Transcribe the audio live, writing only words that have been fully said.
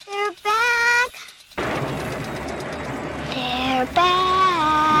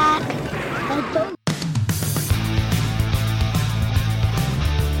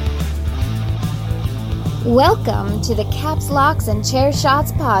Welcome to the Caps Locks and Chair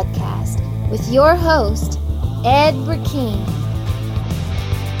Shots podcast with your host, Ed Burkeen.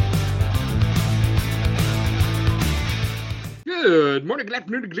 Good morning, good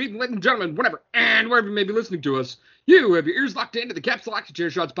afternoon, good evening, ladies and gentlemen, whenever and wherever you may be listening to us. You have your ears locked into the Caps Locks and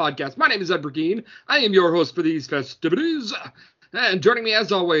Chair Shots podcast. My name is Ed Burkeen. I am your host for these festivities. And joining me,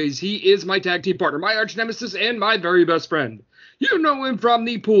 as always, he is my tag team partner, my arch nemesis, and my very best friend. You know him from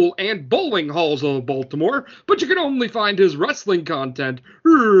the pool and bowling halls of Baltimore, but you can only find his wrestling content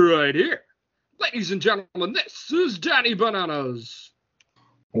right here. Ladies and gentlemen, this is Danny Bananas.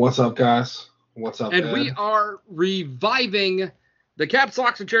 What's up, guys? What's up, And Ed? we are reviving the Caps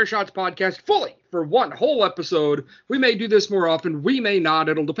Locks and Chair Shots podcast fully for one whole episode. We may do this more often. We may not.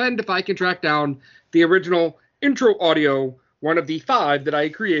 It'll depend if I can track down the original intro audio, one of the 5 that I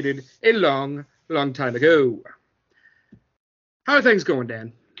created a long, long time ago. How are things going,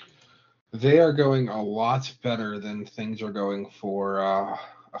 Dan? They are going a lot better than things are going for a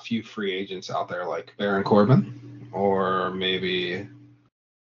few free agents out there, like Baron Corbin, or maybe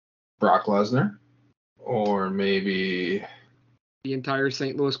Brock Lesnar, or maybe The entire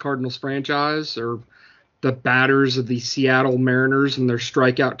St. Louis Cardinals franchise, or the batters of the Seattle Mariners and their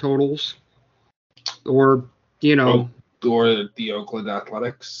strikeout totals, or, or the Oakland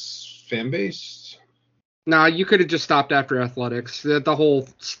Athletics fan base. Nah, you could have just stopped after athletics. The whole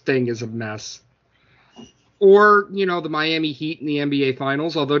thing is a mess. Or, the Miami Heat in the NBA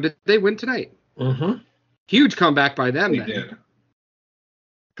Finals, although did they win tonight? Mm-hmm. Huge comeback by them They then. did.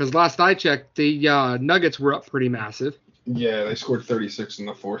 Because last I checked, the Nuggets were up pretty massive. Yeah, they scored 36 in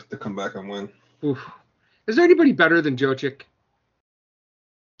the fourth to come back and win. Oof. Is there anybody better than Jokic?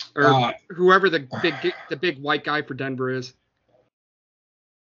 Or whoever the big white guy for Denver is?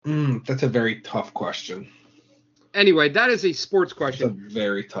 That's a very tough question. Anyway, that is a sports question. That's a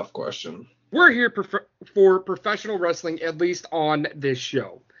very tough question. We're here for professional wrestling, at least on this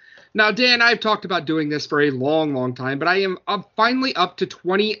show. Now, Dan, I've talked about doing this for a long, long time, but I am finally up to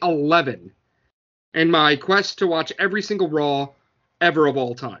 2011 in my quest to watch every single Raw ever of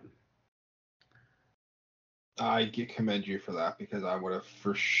all time. I commend you for that, because I would have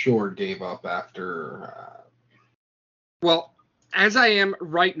for sure gave up after. Well, as I am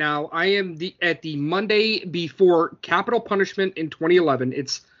right now, I am at the Monday before Capital Punishment in 2011.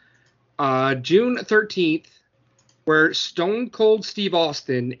 It's June 13th, where Stone Cold Steve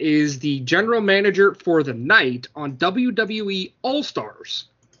Austin is the general manager for the night on WWE All-Stars.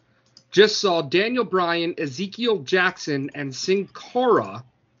 Just saw Daniel Bryan, Ezekiel Jackson, and Sin Cara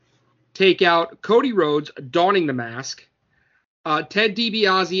take out Cody Rhodes, donning the mask, Ted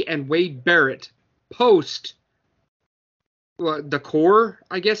DiBiase, and Wade Barrett post the core,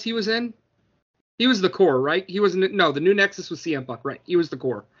 I guess he was in. He was the core, right? He wasn't. No, the new Nexus was CM Punk, right? He was the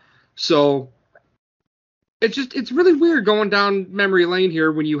core. So it's really weird going down memory lane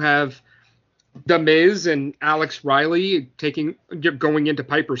here when you have The Miz and Alex Riley going into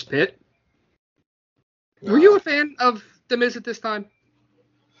Piper's Pit. Were you a fan of The Miz at this time?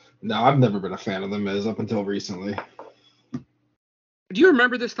 No, I've never been a fan of The Miz up until recently. Do you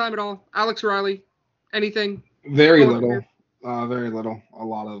remember this time at all? Alex Riley? Anything? Very little. Very little. A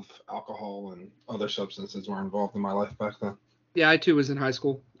lot of alcohol and other substances were involved in my life back then. Yeah, I too was in high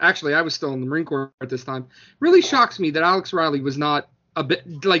school. Actually, I was still in the Marine Corps at this time. Really shocks me that Alex Riley was not a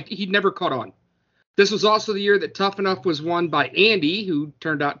bit, like, he'd never caught on. This was also the year that Tough Enough was won by Andy, who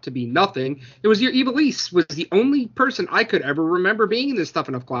turned out to be nothing. It was the year Ivelisse was the only person I could ever remember being in this Tough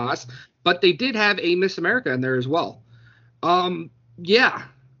Enough class, but they did have a Miss America in there as well. Yeah.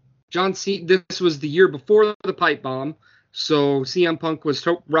 John C. This was the year before the pipe bomb, so CM Punk was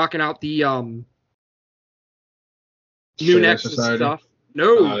rocking out the New Nexus stuff.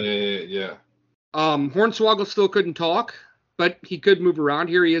 No. Yeah. Hornswoggle still couldn't talk, but he could move around.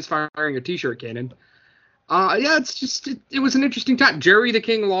 Here he is firing a t-shirt cannon. Yeah, it was an interesting time. Jerry the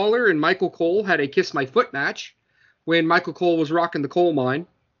King Lawler and Michael Cole had a Kiss My Foot match when Michael Cole was rocking the coal mine.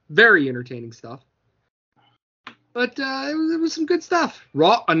 Very entertaining stuff. But it was some good stuff.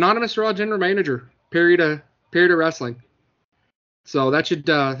 Anonymous Raw General Manager. Period of wrestling. So that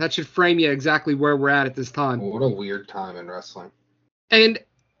should frame you exactly where we're at this time. What a weird time in wrestling. And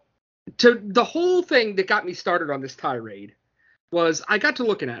to the whole thing that got me started on this tirade was I got to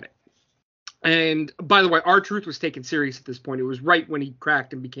looking at it. And by the way, R-Truth was taken serious at this point. It was right when he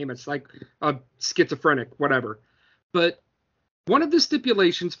cracked and became a schizophrenic, whatever. But one of the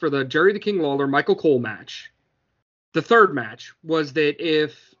stipulations for the Jerry the King Lawler Michael Cole match, the third match, was that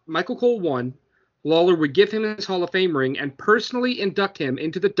if Michael Cole won, Lawler would give him his Hall of Fame ring and personally induct him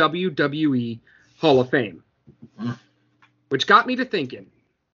into the WWE Hall of Fame. Which got me to thinking,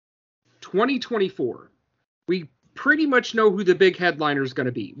 2024, we pretty much know who the big headliner is going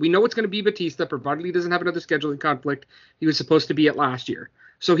to be. We know it's going to be Batista, provided he doesn't have another scheduling conflict. He was supposed to be at last year.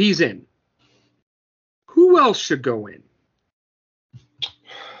 So he's in. Who else should go in?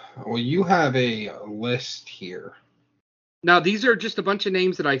 Well, you have a list here. Now, these are just a bunch of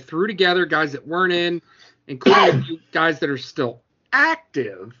names that I threw together, guys that weren't in, including a few guys that are still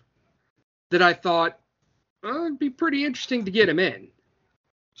active, that I thought it'd be pretty interesting to get him in.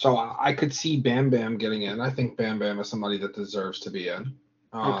 So I could see Bam Bam getting in. I think Bam Bam is somebody that deserves to be in.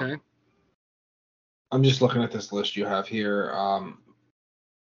 Okay. I'm just looking at this list you have here.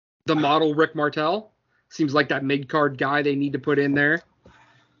 The model Rick Martel seems like that mid-card guy they need to put in there.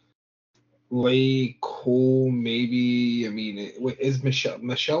 Lay Cole, maybe. I mean, is Michelle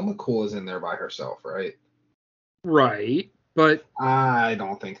McCool is in there by herself, right? Right, but I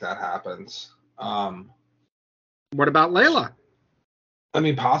don't think that happens. What about Layla? I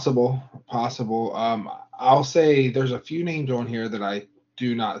mean, possible. I'll say there's a few names on here that I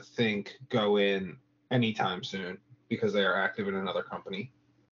do not think go in anytime soon because they are active in another company.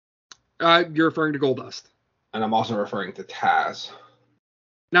 You're referring to Goldust. And I'm also referring to Taz.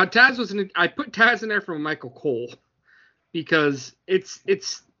 Now, Taz I put Taz in there from Michael Cole because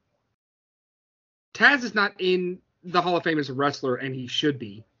Taz is not in the Hall of Fame as a wrestler, and he should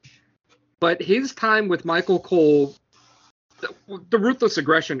be. But his time with Michael Cole, the Ruthless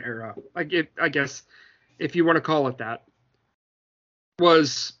Aggression era, I guess, if you want to call it that,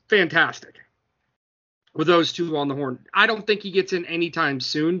 was fantastic with those two on the horn. I don't think he gets in anytime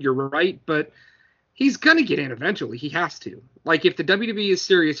soon. You're right, but he's going to get in eventually. He has to. Like, if the WWE is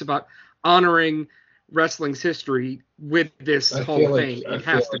serious about honoring wrestling's history with this Hall of Fame, it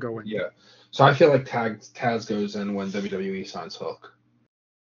has to go in. Yeah. So I feel like Taz goes in when WWE signs Hook.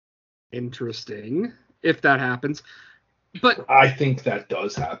 Interesting, if that happens. But I think that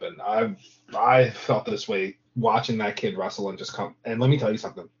does happen. I felt this way watching that kid wrestle and just come. And let me tell you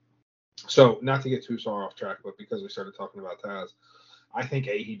something. So not to get too far off track, but because we started talking about Taz, I think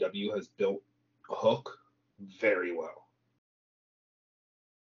AEW has built Hook very well.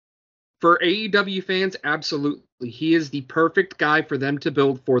 For AEW fans, absolutely. He is the perfect guy for them to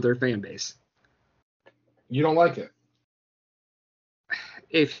build for their fan base. You don't like it?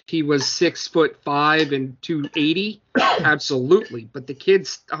 If he was 6'5" and 280, absolutely. But the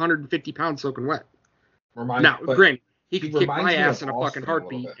kid's 150 pounds soaking wet. Granted, he could kick my ass in a fucking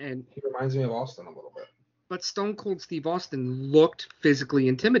heartbeat. And he reminds me of Austin a little bit. But Stone Cold Steve Austin looked physically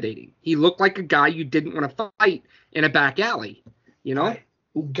intimidating. He looked like a guy you didn't want to fight in a back alley, you know?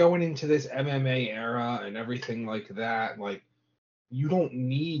 Going into this MMA era and everything like that, like, you don't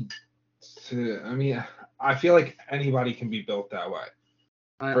need to. I mean, I feel like anybody can be built that way.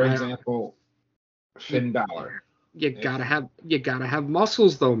 For example, Finn Balor. You gotta have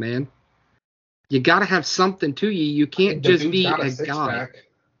muscles though, man. You gotta have something to you. You can't just be a guy.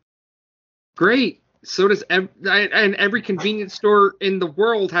 Great. So does every convenience store in the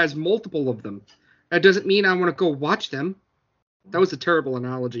world has multiple of them. That doesn't mean I want to go watch them. That was a terrible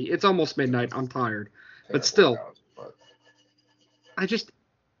analogy. It's almost midnight. I'm tired. But still, I get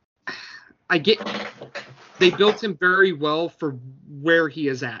they built him very well for where he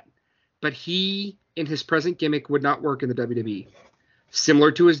is at. But he, in his present gimmick, would not work in the WWE.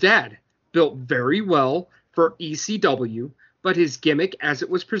 Similar to his dad. Built very well for ECW, but his gimmick, as it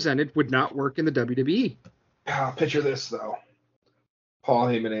was presented, would not work in the WWE. Picture this, though. Paul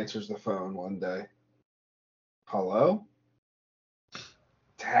Heyman answers the phone one day. Hello?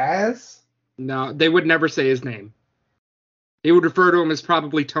 Taz? No, they would never say his name. They would refer to him as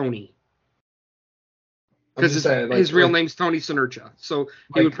probably Tony. Because his real name's Tony Sinercha. So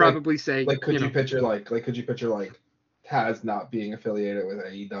he would probably say... could you picture Taz not being affiliated with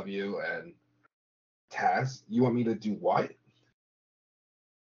AEW and Taz, you want me to do what?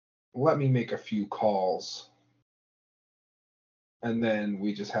 Let me make a few calls. And then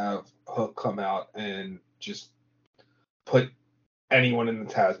we just have Hook come out and just put anyone in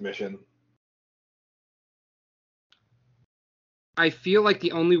the Taz mission. I feel like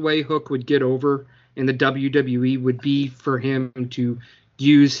the only way Hook would get over in the WWE would be for him to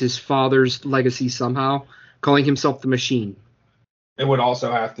use his father's legacy somehow, calling himself the Machine. It would also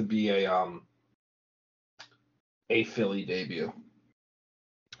have to be a Philly debut.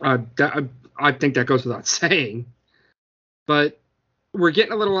 I think that goes without saying. But we're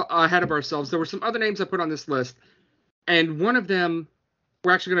getting a little ahead of ourselves. There were some other names I put on this list, and one of them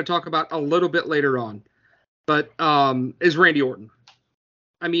we're actually going to talk about a little bit later on, but is Randy Orton.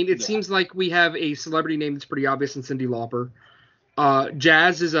 I mean, it seems like we have a celebrity name that's pretty obvious in Cyndi Lauper.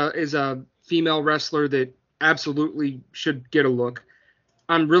 Jazz is a female wrestler that absolutely should get a look.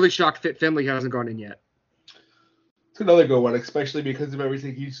 I'm really shocked Fit Finlay hasn't gone in yet. another good one, especially because of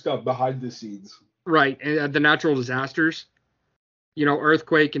everything he's done behind the scenes. Right, and the natural disasters,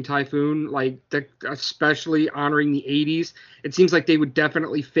 earthquake and typhoon, like especially honoring the 80s. It seems like they would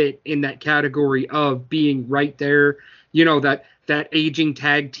definitely fit in that category of being right there. That aging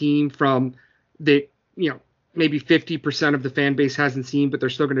tag team from the maybe 50% of the fan base hasn't seen, but they're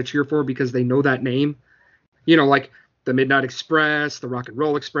still going to cheer for because they know that name. Like the Midnight Express, the Rock and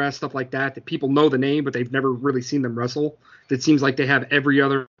Roll Express, stuff like that people know the name, but they've never really seen them wrestle. That seems like they have every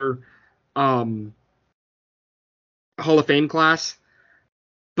other Hall of Fame class.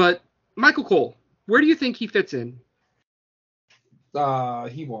 But Michael Cole, where do you think he fits in?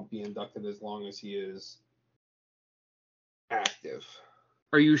 He won't be inducted as long as he is active.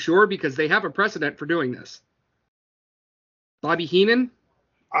 Are you sure? Because they have a precedent for doing this. Bobby Heenan,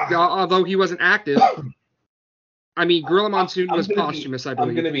 although he wasn't active. I mean, Gorilla Monsoon was posthumous, I believe.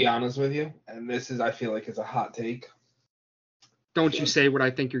 I'm going to be honest with you, and this is, I feel like, is a hot take. Don't you say what I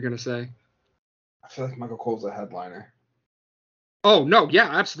think you're going to say. I feel like Michael Cole's a headliner. Oh, no, yeah,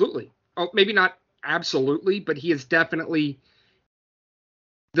 absolutely. Oh, maybe not absolutely, but he is definitely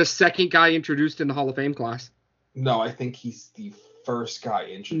the second guy introduced in the Hall of Fame class. No, I think he's the first guy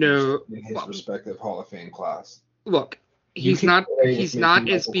introduced in his respective Hall of Fame class. Look, he's not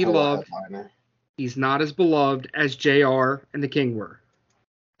as beloved. He's not as beloved as JR and the King were.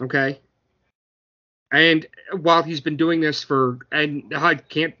 Okay? And while he's been doing this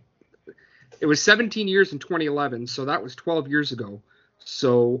it was 17 years in 2011, so that was 12 years ago.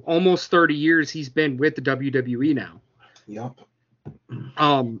 So almost 30 years he's been with the WWE now. Yep.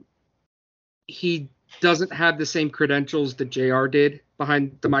 He doesn't have the same credentials that JR did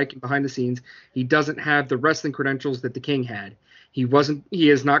behind the mic and behind the scenes. He doesn't have the wrestling credentials that the King had. He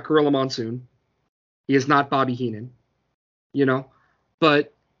is not Gorilla Monsoon. He is not Bobby Heenan,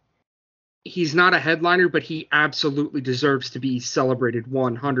 but he's not a headliner, but he absolutely deserves to be celebrated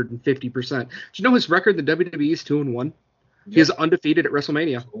 150%. Do you know his record? The WWE is 2-1. Yep. He is undefeated at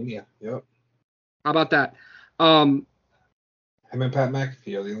WrestleMania. Yeah. Yep. How about that? Him and Pat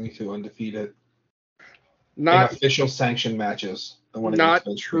McAfee are the only two undefeated in official sanctioned matches. The one not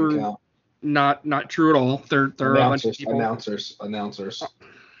true. Not true at all. They're a bunch of people. Announcers.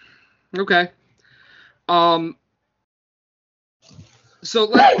 Okay. So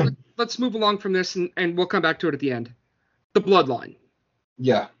let's move along from this, and we'll come back to it at the end. The Bloodline.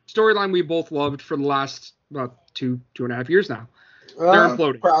 Yeah. Storyline we both loved for the last about 2.5 years now. They're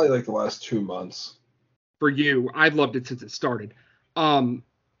imploding. Probably like the last 2 months. For you, I've loved it since it started. They're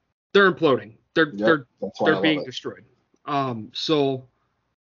imploding. They're being destroyed. So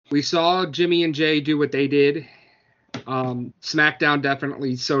we saw Jimmy and Jay do what they did. SmackDown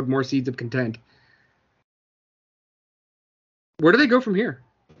definitely sowed more seeds of content. Where do they go from here?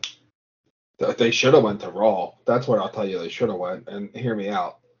 They should have went to Raw. That's what I'll tell you. They should have went. And hear me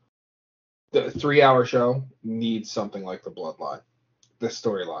out. The 3-hour show needs something like the Bloodline. This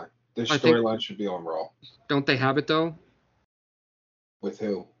storyline. This storyline should be on Raw. Don't they have it though? With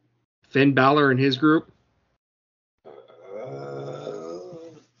who? Finn Balor and his group.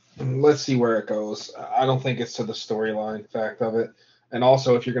 Let's see where it goes. I don't think it's to the storyline fact of it. And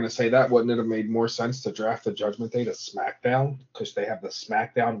also, if you're going to say that, wouldn't it have made more sense to draft the Judgment Day to SmackDown? Because they have the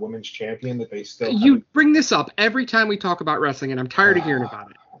SmackDown Women's Champion that they still You bring this up every time we talk about wrestling, and I'm tired of hearing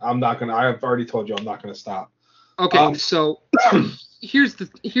about it. I've already told you I'm not going to stop. Okay, so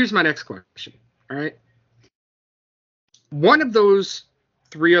here's my next question. All right. One of those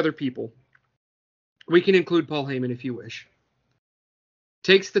 3 other people, we can include Paul Heyman if you wish,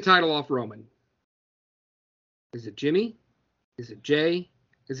 takes the title off Roman. Is it Jimmy? Is it Jay?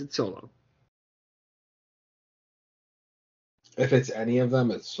 Is it Solo? If it's any of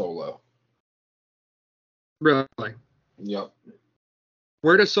them, it's Solo. Really? Yep.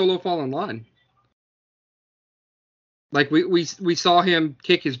 Where does Solo fall in line? Like we saw him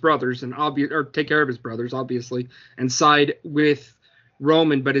kick his brothers and take care of his brothers, obviously, and side with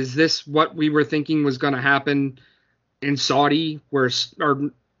Roman. But is this what we were thinking was going to happen in Saudi,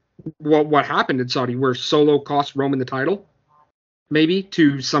 what happened in Saudi, where Solo cost Roman the title? Maybe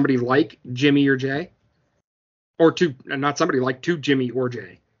to somebody like Jimmy or Jay, or to Jimmy or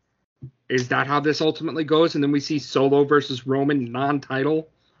Jay. Is that how this ultimately goes? And then we see Solo versus Roman non-title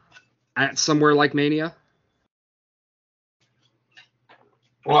at somewhere like Mania?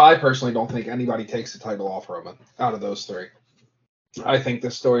 Well, I personally don't think anybody takes the title off Roman out of those 3. I think the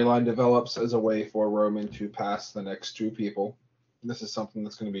storyline develops as a way for Roman to pass the next 2 people. This is something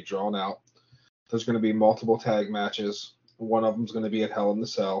that's going to be drawn out. There's going to be multiple tag matches. One of them's going to be at Hell in the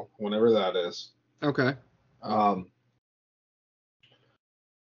Cell, whenever that is. Okay.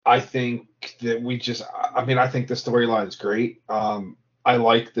 I think that I think the storyline is great. I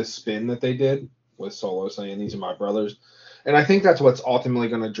like the spin that they did with Solo saying these are my brothers. And I think that's what's ultimately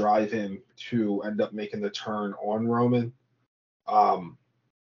going to drive him to end up making the turn on Roman.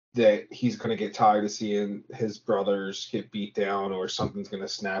 That he's going to get tired of seeing his brothers get beat down, or something's going to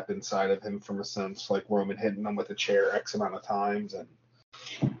snap inside of him from a sense like Roman hitting them with a chair X amount of times and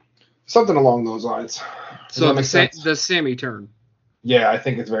something along those lines. So the Sammy turn. Yeah, I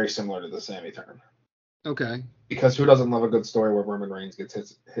think it's very similar to the Sammy turn. Okay. Because who doesn't love a good story where Roman Reigns gets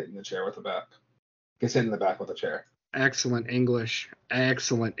hit in the chair with the back? Gets hit in the back with a chair. Excellent English,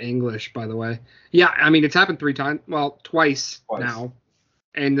 by the way. Yeah, I mean, it's happened 3 times. Well, twice now.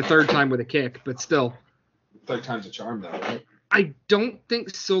 And the third time with a kick, but still. Third time's a charm, though, right? I don't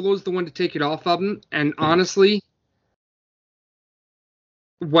think Solo's the one to take it off of him. And honestly,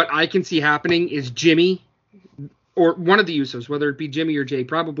 what I can see happening is Jimmy, or one of the Usos, whether it be Jimmy or Jay,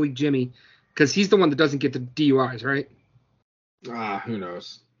 probably Jimmy, because he's the one that doesn't get the DUIs, right? Who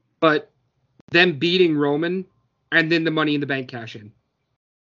knows? But them beating Roman, and then the Money in the Bank cash in.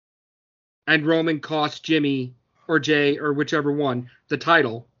 And Roman costs Jimmy or Jay or whichever one the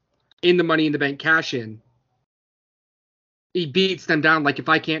title in the Money in the Bank cash in. He beats them down like, if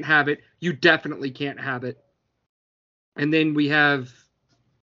I can't have it, you definitely can't have it. And then we have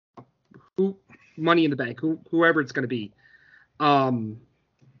Money in the Bank, whoever it's going to be.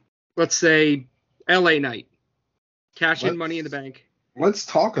 Let's say LA Knight. Cash in Money in the Bank. Let's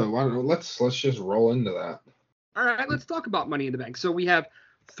talk about it. Let's just roll into that. All right, let's talk about Money in the Bank. So we have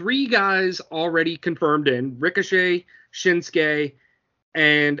 3 guys already confirmed in: Ricochet, Shinsuke,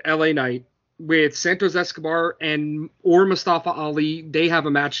 and LA Knight. With Santos Escobar or Mustafa Ali, they have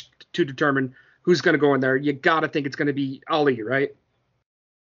a match to determine who's going to go in there. You got to think it's going to be Ali, right?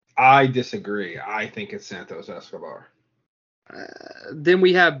 I disagree. I think it's Santos Escobar. Then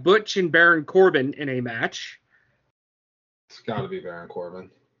we have Butch and Baron Corbin in a match. It's got to be Baron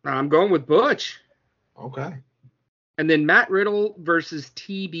Corbin. I'm going with Butch. Okay. And then Matt Riddle versus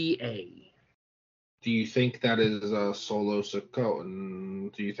TBA. Do you think that is a Solo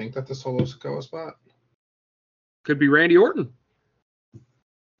Sikoa? Do you think that's a Solo Sikoa spot? Could be Randy Orton.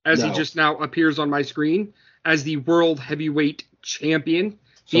 As No. he just now appears on my screen as the World Heavyweight Champion,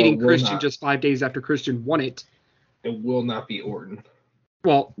 beating Christian just 5 days after Christian won it. It will not be Orton.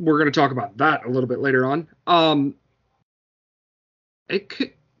 Well, we're going to talk about that a little bit later on. It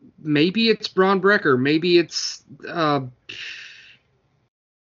could, maybe it's Braun Breaker. Maybe it's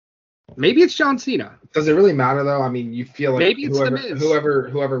John Cena. Does it really matter though? I mean, you feel like maybe it's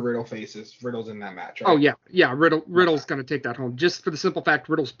whoever Riddle faces, Riddle's in that match, right? Oh yeah. Riddle's going to take that home just for the simple fact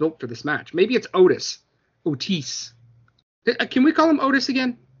Riddle's built for this match. Maybe it's Otis. Can we call him Otis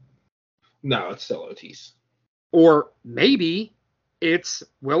again? No, it's still Otis. Or maybe it's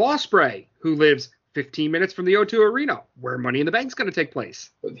Will Ospreay, who lives 15 minutes from the O2 Arena, where Money in the Bank's going to take place.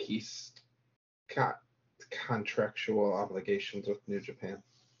 But he's got contractual obligations with New Japan.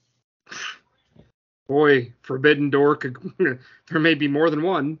 Boy, Forbidden Door there may be more than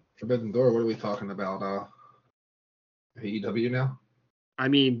one. Forbidden Door, what are we talking about? AEW now? I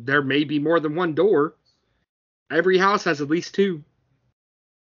mean, there may be more than one door. Every house has at least 2.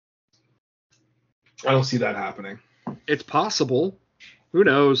 I don't see that happening. It's possible. Who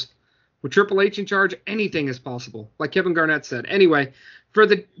knows? With Triple H in charge, anything is possible. Like Kevin Garnett said. Anyway, for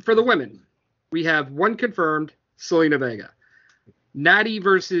the women, we have one confirmed, Selena Vega. Natty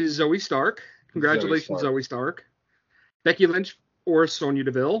versus Zoe Stark. Congratulations, Zoe Stark. Becky Lynch or Sonya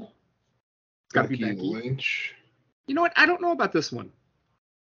Deville. It's got to be Becky Lynch. You know what? I don't know about this one.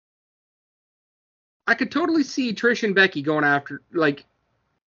 I could totally see Trish and Becky going after, like,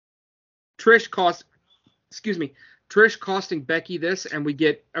 Trish costing Becky this, and we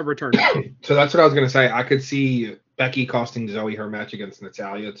get a return. So that's what I was going to say. I could see Becky costing Zoe her match against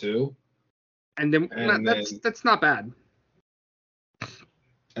Natalya, too. And then that's not bad.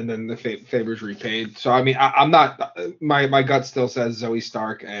 And then the favor's repaid. So, I mean, I'm not – my gut still says Zoe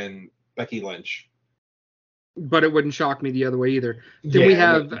Stark and Becky Lynch. But it wouldn't shock me the other way either. Then we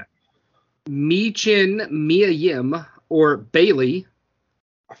have Michin, Mia Yim, or Bailey.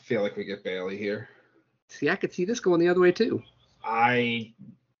 I feel like we get Bailey here. See, I could see this going the other way, too. I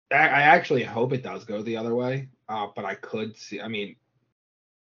actually hope it does go the other way. But I could see – I mean,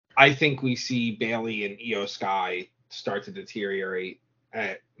 I think we see Bailey and Io Sky start to deteriorate.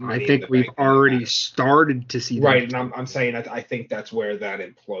 I think we've already started to see that. Right, and I'm saying that I think that's where that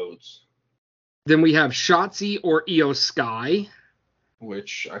implodes. Then we have Shotzi or Io Sky.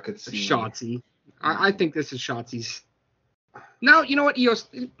 Which I could see. Shotzi. I think this is Shotzi's. No, you know what?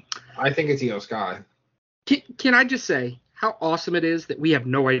 I think it's Io Sky. Can I just say, how awesome it is that we have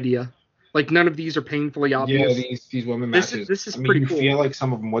no idea? Like, none of these are painfully obvious. Yeah, these women matches. This is I mean, pretty you cool. feel like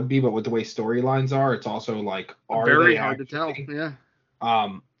some of them would be, but with the way storylines are, it's also like, are Very they hard to tell. actually? Yeah.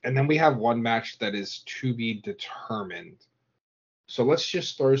 And then we have one match that is to be determined. So let's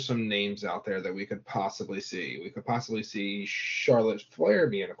just throw some names out there that we could possibly see. We could possibly see Charlotte Flair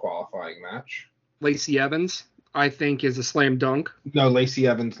be in a qualifying match. Lacey Evans, I think, is a slam dunk. No, Lacey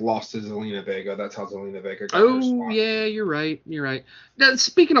Evans lost to Zelina Vega. That's how Zelina Vega got her spot. Yeah, you're right. Now,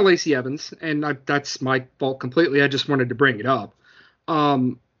 speaking of Lacey Evans, and that's my fault completely. I just wanted to bring it up.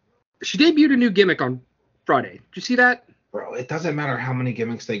 She debuted a new gimmick on Friday. Did you see that? Bro, it doesn't matter how many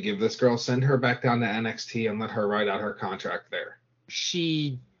gimmicks they give this girl. Send her back down to NXT and let her ride out her contract there.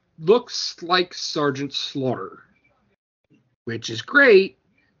 She looks like Sergeant Slaughter, which is great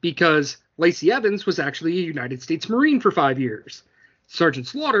because Lacey Evans was actually a United States Marine for 5 years. Sergeant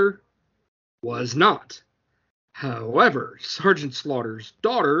Slaughter was not. However, Sergeant Slaughter's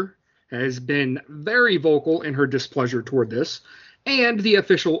daughter has been very vocal in her displeasure toward this, and the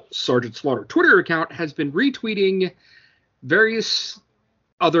official Sergeant Slaughter Twitter account has been retweeting various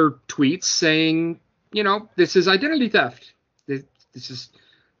other tweets saying, this is identity theft. This is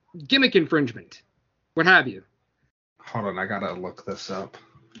gimmick infringement. What have you. Hold on, I gotta look this up.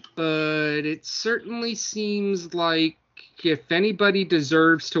 But it certainly seems like if anybody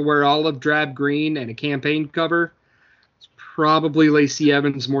deserves to wear olive drab green and a campaign cover, it's probably Lacey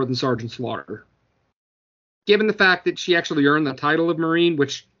Evans more than Sergeant Slaughter. Given the fact that she actually earned the title of Marine,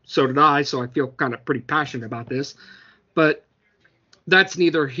 which so did I, so I feel kind of pretty passionate about this. But that's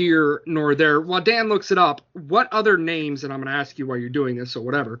neither here nor there. While Dan looks it up, what other names, and I'm going to ask you while you're doing this or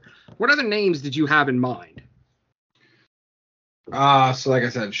whatever, what other names did you have in mind? So like I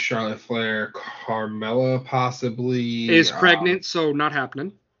said, Charlotte Flair, Carmella possibly. Is pregnant, so not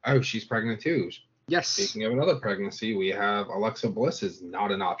happening. Oh, she's pregnant too. Yes. Speaking of another pregnancy, we have Alexa Bliss is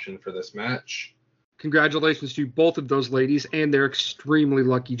not an option for this match. Congratulations to both of those ladies and their extremely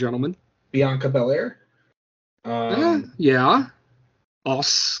lucky gentlemen. Bianca Belair. Yeah.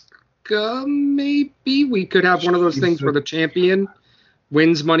 Asuka, maybe. We could have one of those things where the champion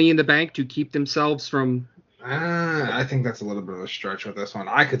wins Money in the Bank to keep themselves from... I think that's a little bit of a stretch with this one.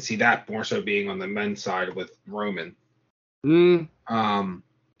 I could see that more so being on the men's side with Roman. I'm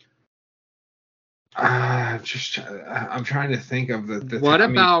trying to think of the what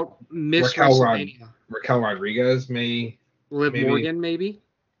about Miss WrestleMania? Raquel Rodriguez maybe. Liv Morgan, maybe?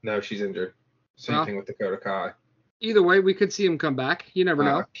 No, she's injured. Same thing with Dakota Kai. Either way, we could see him come back. You never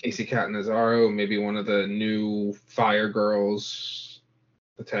know. Casey Catanzaro, maybe one of the new Fire Girls,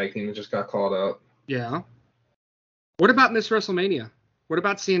 the tag team that just got called up. Yeah. What about Miss WrestleMania? What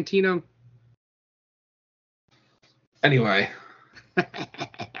about Santino? Anyway.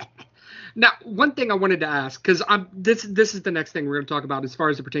 Now, one thing I wanted to ask, because this is the next thing we're going to talk about as far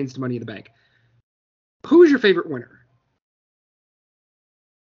as it pertains to Money in the Bank. Who is your favorite winner?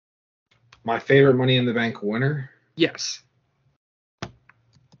 My favorite Money in the Bank winner? Yes.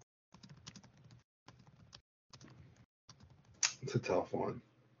 It's a tough one.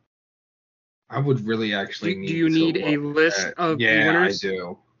 I would really actually do you need a list of winners? Yeah, I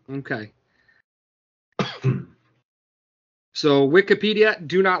do. Okay. So, Wikipedia,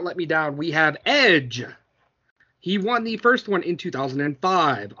 do not let me down. We have Edge. He won the first one in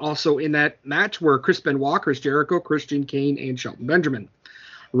 2005. Also in that match were Chris Benoit, Chris Jericho, Christian Kane, and Shelton Benjamin.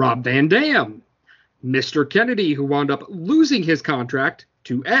 Rob Van Dam. Mr. Kennedy, who wound up losing his contract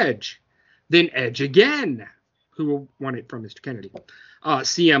to Edge. Then Edge again, who won it from Mr. Kennedy.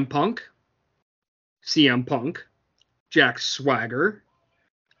 CM Punk, Jack Swagger,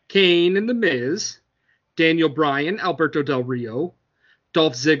 Kane and The Miz, Daniel Bryan, Alberto Del Rio,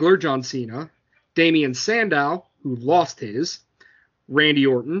 Dolph Ziggler, John Cena, Damian Sandow, who lost his, Randy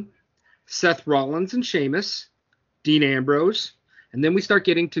Orton, Seth Rollins and Sheamus, Dean Ambrose, and then we start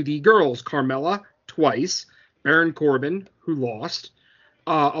getting to the girls, Carmella twice, Baron Corbin, who lost,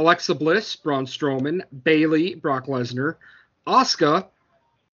 Alexa Bliss, Braun Strowman, Bayley, Brock Lesnar, Asuka,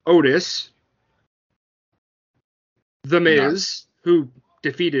 Otis, The Miz, who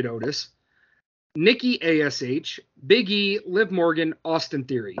defeated Otis, Nikki ASH, Big E, Liv Morgan, Austin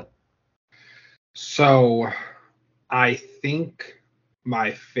Theory. So, I think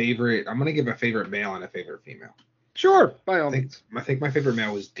my favorite, I'm going to give a favorite male and a favorite female. Sure, by all means. I think my favorite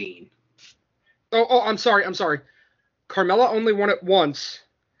male was Dean. Oh, I'm sorry. Carmella only won it once.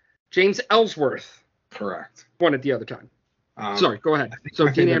 James Ellsworth. Correct. Won it the other time. Sorry, go ahead. So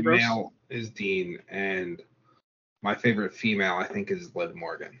my Dean favorite Ambrose. Male is Dean, and my favorite female, I think, is Liv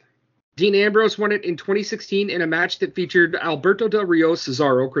Morgan. Dean Ambrose won it in 2016 in a match that featured Alberto Del Rio,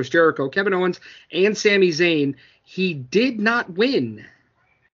 Cesaro, Chris Jericho, Kevin Owens, and Sami Zayn. he did not win.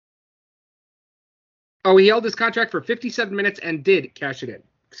 Oh, he held his contract for 57 minutes and did cash it in.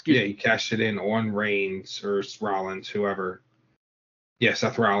 Excuse me. He cashed it in on Reigns or Rollins, whoever. Yeah,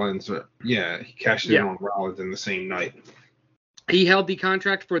 Seth Rollins. He cashed it in on Rollins in the same night. He held the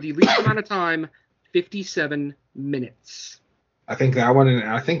contract for the least amount of time, 57 minutes. I think that one, and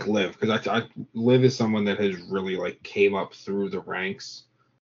I think Liv, because Liv is someone that has really came up through the ranks,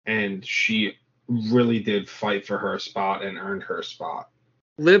 and she really did fight for her spot and earned her spot.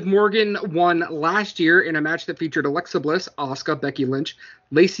 Liv Morgan won last year in a match that featured Alexa Bliss, Asuka, Becky Lynch,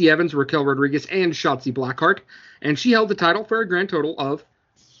 Lacey Evans, Raquel Rodriguez, and Shotzi Blackheart, and she held the title for a grand total of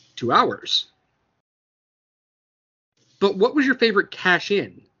 2 hours. But what was your favorite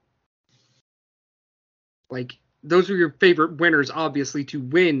cash-in? Those were your favorite winners, obviously, to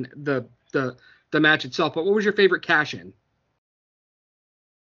win the match itself. But what was your favorite cash-in?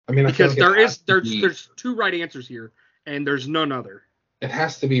 I mean, because there's 2 right answers here, and there's none other. It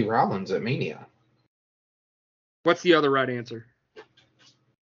has to be Rollins at Mania. What's the other right answer?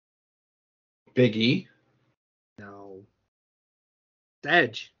 Big E? No.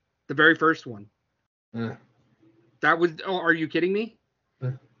 Edge. The very first one. That was... Oh, are you kidding me?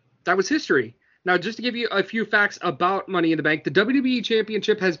 That was history. Now, just to give you a few facts about Money in the Bank, the WWE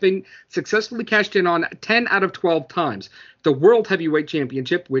Championship has been successfully cashed in on 10 out of 12 times. The World Heavyweight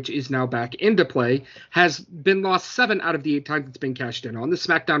Championship, which is now back into play, has been lost 7 out of the 8 times it's been cashed in on. The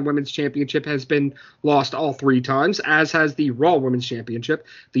SmackDown Women's Championship has been lost all 3 times, as has the Raw Women's Championship.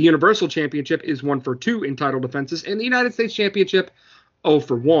 The Universal Championship is 1 for 2 in title defenses, and the United States Championship, 0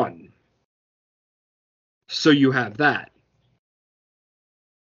 for 1. So you have that.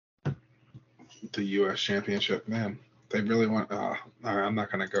 The U.S. Championship, man. They really want... I'm not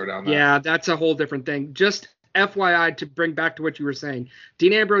going to go down that. Yeah, that's a whole different thing. Just FYI, to bring back to what you were saying,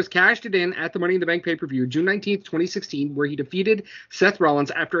 Dean Ambrose cashed it in at the Money in the Bank pay-per-view June 19th, 2016, where he defeated Seth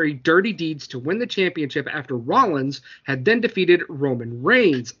Rollins after a dirty deeds to win the championship after Rollins had then defeated Roman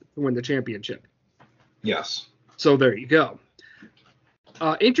Reigns to win the championship. Yes. So there you go.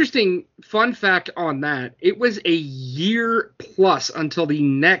 Interesting fun fact on that. It was a year plus until the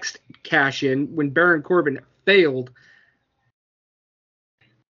next cash-in when Baron Corbin failed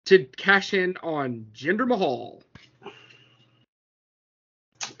to cash in on Jinder Mahal.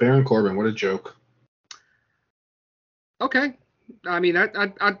 Baron Corbin, what a joke. Okay. I mean,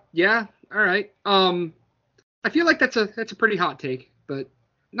 yeah, all right. I feel like that's a pretty hot take, but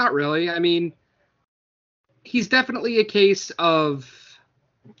not really. I mean, he's definitely a case of...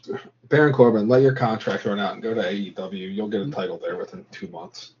 Baron Corbin, let your contract run out and go to AEW. You'll get a title there within 2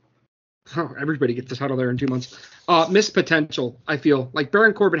 months. Oh, everybody gets the title there in 2 months. Missed potential, I feel. Like,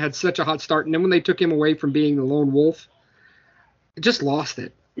 Baron Corbin had such a hot start, and then when they took him away from being the lone wolf, it just lost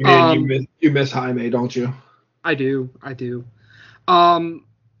it. Man, you miss Jaime, don't you? I do.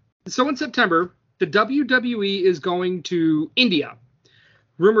 So in September, the WWE is going to India.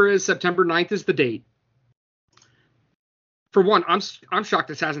 Rumor is September 9th is the date. For one, I'm shocked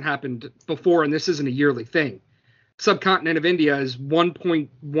this hasn't happened before, and this isn't a yearly thing. Subcontinent of India is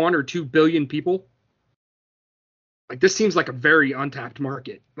 1.1 or 2 billion people. Like, this seems like a very untapped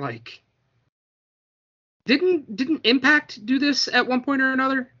market. Like, didn't Impact do this at one point or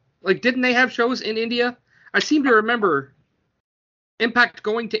another? Like, didn't they have shows in India? I seem to remember Impact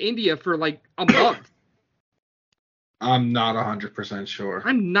going to India for like a month. I'm not 100% sure.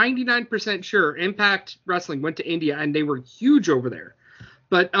 I'm 99% sure Impact Wrestling went to India and they were huge over there.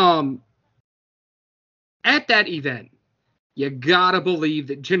 But at that event, you gotta believe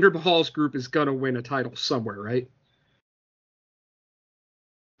that Jinder Mahal's group is gonna win a title somewhere, right?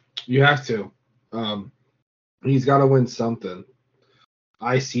 You have to. He's got to win something.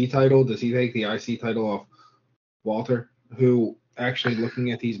 IC title? Does he take the IC title off Walter? Who, actually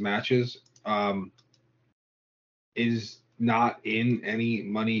looking at these matches, is not in any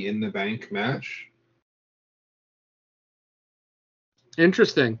Money in the Bank match.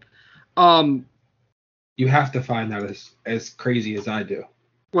 Interesting. You have to find that as crazy as I do.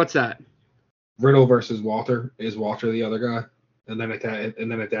 What's that? Riddle versus Walter. Is Walter the other guy? And then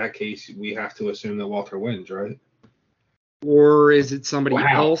at that case, we have to assume that Walter wins, right? Or is it somebody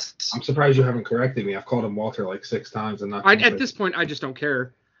else? I'm surprised you haven't corrected me. I've called him Walter like 6 times and not. At this point, I just don't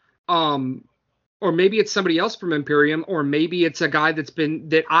care. Or maybe it's somebody else from Imperium, or maybe it's a guy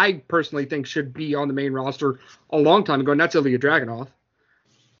that I personally think should be on the main roster a long time ago, and that's Ilya Dragunov.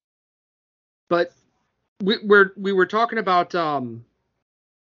 But we were talking about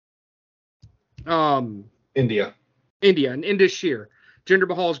India and Indus Sher, Jinder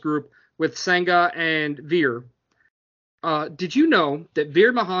Mahal's group with Sangha and Veer. Did you know that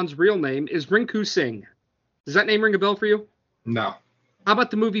Veer Mahan's real name is Rinku Singh? Does that name ring a bell for you? No. How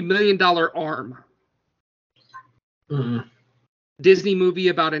about the movie $1 Million Arm? Mm-mm. Disney movie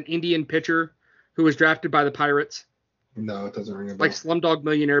about an Indian pitcher who was drafted by the Pirates. No, it doesn't ring a bell. Like Slumdog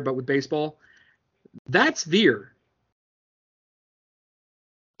Millionaire, but with baseball. That's Veer.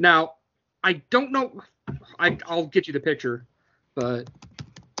 Now, I don't know. I'll get you the picture, but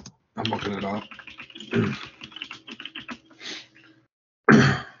I'm looking it up.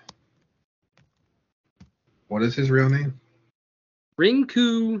 What is his real name?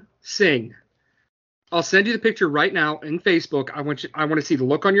 Rinku Singh. I'll send you the picture right now in Facebook. I want to see the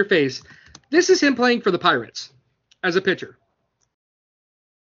look on your face. This is him playing for the Pirates as a pitcher.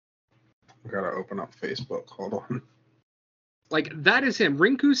 I gotta open up Facebook. Hold on. Like, that is him.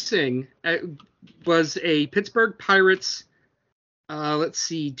 Rinku Singh was a Pittsburgh Pirates, let's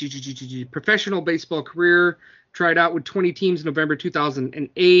see, professional baseball career. Tried out with 20 teams in November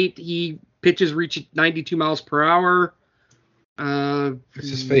 2008. He pitches reach 92 miles per hour.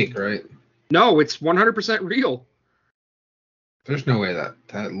 This is fake, right? No, it's 100% real. There's no way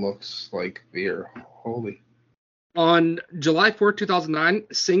that looks like Veer. Holy. On July 4, 2009,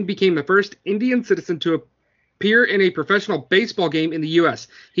 Singh became the first Indian citizen to appear in a professional baseball game in the U.S.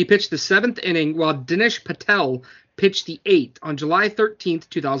 He pitched the 7th inning while Dinesh Patel pitched the 8th. On July 13,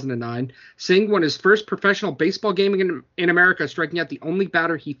 2009, Singh won his first professional baseball game in America, striking out the only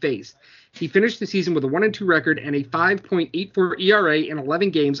batter he faced. He finished the season with a 1-2 record and a 5.84 ERA in 11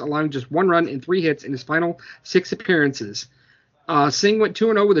 games, allowing just 1 run and 3 hits in his final 6 appearances. Singh went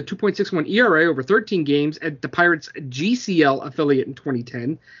 2-0 with a 2.61 ERA over 13 games at the Pirates GCL affiliate in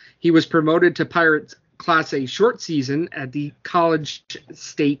 2010. He was promoted to Pirates Class A short season at the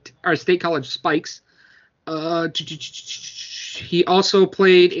State College Spikes. He also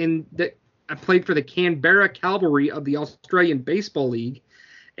played for the Canberra Cavalry of the Australian Baseball League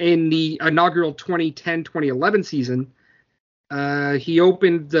in the inaugural 2010-2011 season. He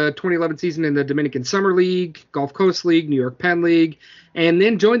opened the 2011 season in the Dominican Summer League, Gulf Coast League, New York Penn League, and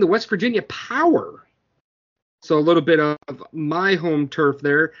then joined the West Virginia Power. So a little bit of my home turf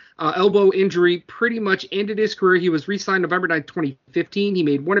there. Elbow injury pretty much ended his career. He was re-signed November 9, 2015. He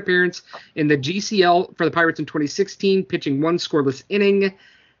made 1 appearance in the GCL for the Pirates in 2016, pitching 1 scoreless inning.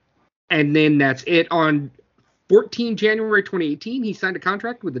 And then that's it. On 14 January 2018, he signed a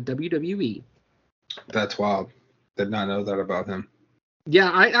contract with the WWE. That's wild. Did not know that about him.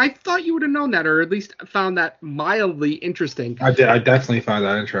 Yeah, I thought you would have known that, or at least found that mildly interesting. I did. I definitely find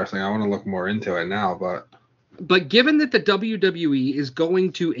that interesting. I want to look more into it now, But given that the WWE is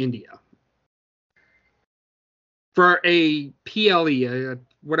going to India for a PLE,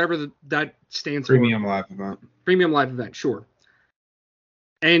 whatever that stands for. Premium live event, sure.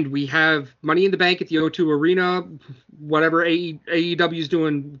 And we have Money in the Bank at the O2 Arena, whatever AEW is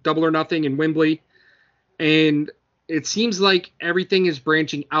doing, Double or Nothing in Wembley. And it seems like everything is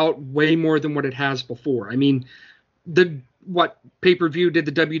branching out way more than what it has before. I mean, what pay-per-view did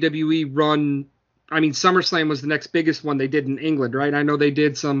the WWE run? I mean, SummerSlam was the next biggest one they did in England, right? I know they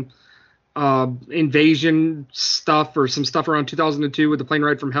did some Invasion stuff or some stuff around 2002 with the Plane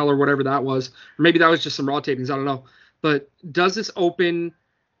Ride from Hell or whatever that was. Or maybe that was just some Raw tapings. I don't know. But does this open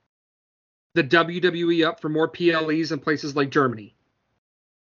the WWE up for more PLEs in places like Germany?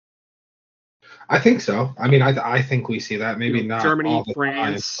 I think so. I mean, I think we see that. Maybe not Germany, all the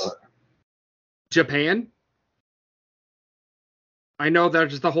France, time, but Japan. I know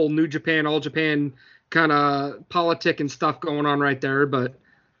there's the whole New Japan, All Japan kind of politic and stuff going on right there, but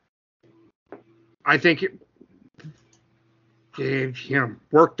I think it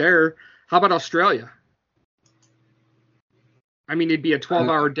worked there. How about Australia? I mean, it'd be a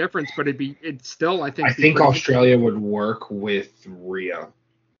 12-hour difference, but it's still, I think. I think Australia would work with Rhea.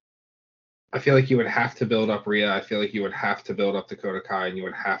 I feel like you would have to build up Rhea. I feel like you would have to build up Dakota Kai, and you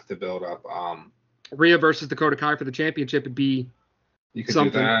would have to build up Rhea versus Dakota Kai for the championship would be you could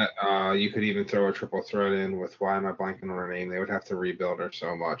something. Do that. You could even throw a triple threat in with why am I blanking on her name? They would have to rebuild her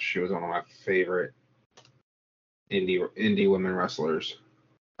so much. She was one of my favorite indie women wrestlers.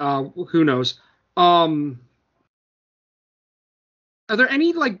 Who knows? Are there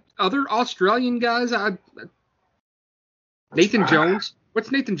any other Australian guys? Nathan Jones. What's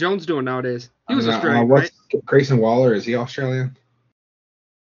Nathan Jones doing nowadays? He was Australian, right? Grayson Waller, is he Australian?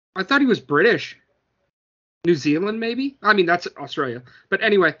 I thought he was British. New Zealand, maybe? I mean, that's Australia. But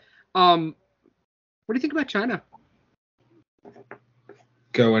anyway, what do you think about China?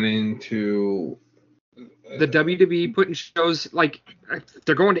 Going into the WWE putting shows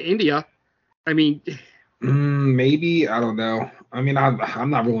they're going to India. I mean, maybe, I don't know. I mean, I'm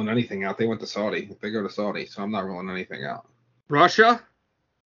not ruling anything out. They went to Saudi. They go to Saudi, so I'm not ruling anything out. Russia?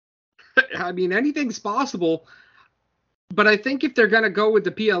 I mean, anything's possible. But I think if they're going to go with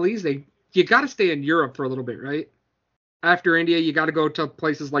the PLEs, you got to stay in Europe for a little bit, right? After India, you got to go to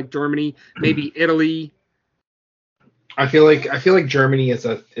places like Germany, maybe Italy. I feel like Germany is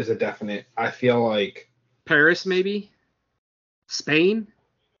a definite. I feel like Paris, maybe Spain,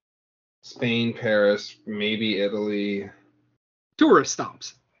 Paris, maybe Italy. Tourist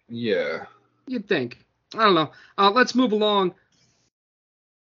stops. Yeah. You'd think. I don't know. Let's move along.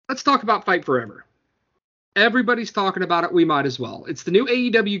 Let's talk about Fight Forever. Everybody's talking about it. We might as well. It's the new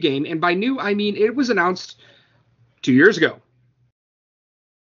AEW game, and by new, I mean it was announced 2 years ago.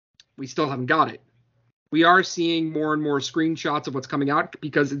 We still haven't got it. We are seeing more and more screenshots of what's coming out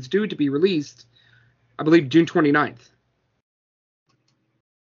because it's due to be released, I believe, June 29th.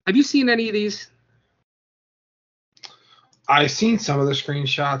 Have you seen any of these? I've seen some of the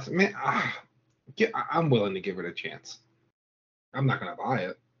screenshots. Man, I'm willing to give it a chance. I'm not going to buy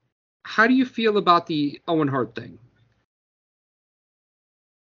it. How do you feel about the Owen Hart thing?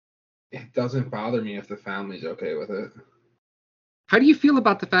 It doesn't bother me if the family's okay with it. How do you feel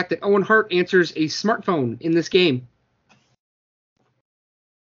about the fact that Owen Hart answers a smartphone in this game?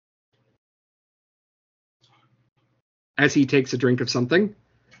 As he takes a drink of something.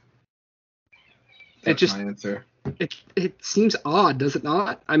 That's my answer. It seems odd, does it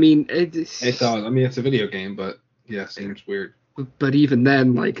not? I mean, it does. I mean, it's a video game, but yeah, seems weird. But even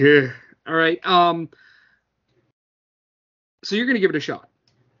then, like, all right. So you're gonna give it a shot.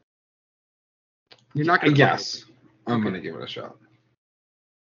 You're not gonna. Yes, I'm gonna give it a shot.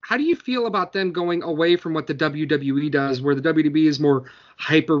 How do you feel about them going away from what the WWE does, where the WWE is more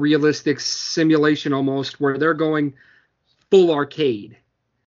hyper-realistic simulation almost, where they're going full arcade,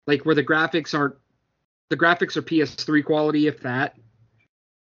 like where the graphics are PS3 quality, if that,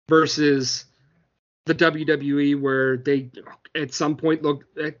 versus the WWE where they at some point look,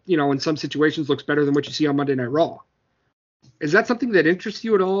 in some situations looks better than what you see on Monday Night Raw. Is that something that interests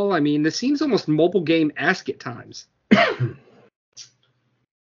you at all? I mean, this seems almost mobile game-esque at times.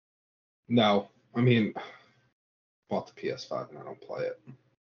 No, I mean, I bought the PS5 and I don't play it.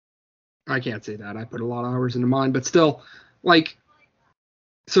 I can't say that. I put a lot of hours into mine, but still, like,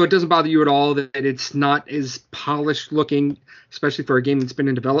 so it doesn't bother you at all that it's not as polished looking, especially for a game that's been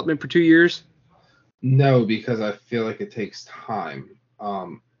in development for 2 years? No, because I feel like it takes time.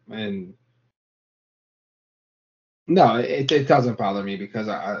 And no, it doesn't bother me because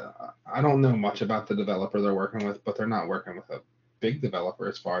I don't know much about the developer they're working with, but they're not working with a big developer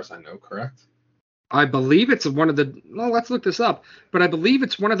as far as I know, correct? I believe it's one of the, well, let's look this up, but I believe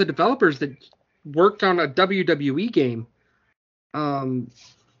it's one of the developers that worked on a WWE game.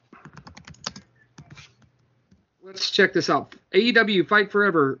 Let's check this out. AEW Fight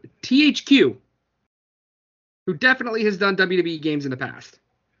Forever, THQ, who definitely has done WWE games in the past.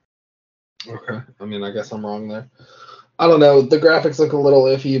 Okay. I mean, I guess I'm wrong there. I don't know. The graphics look a little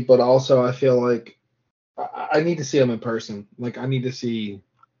iffy, but also I feel like I need to see them in person. Like, I need to see.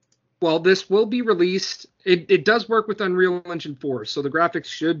 Well, this will be released. It does work with Unreal Engine 4, so the graphics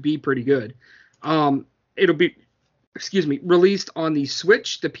should be pretty good. It'll be, released on the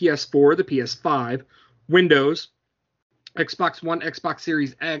Switch, the PS4, the PS5, Windows, Xbox One, Xbox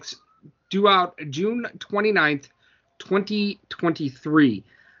Series X, due out June 29th, 2023.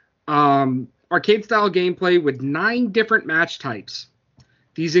 Arcade-style gameplay with 9 different match types.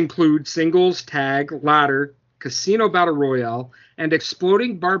 These include singles, tag, ladder, casino battle royale, and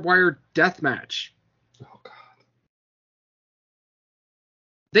exploding barbed wire deathmatch. Oh, God.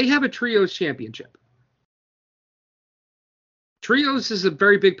 They have a Trios championship. Trios is a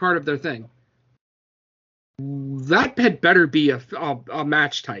very big part of their thing. That had better be a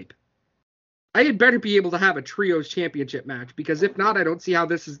match type. I had better be able to have a Trios championship match, because if not, I don't see how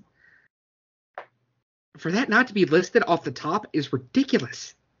this is. For that not to be listed off the top is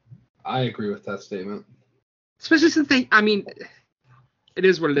ridiculous. I agree with that statement. Especially since it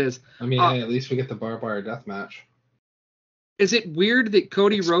is what it is. I mean, hey, at least we get the barbed wire death match. Is it weird that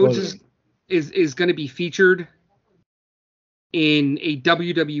Cody Rhodes is going to be featured in a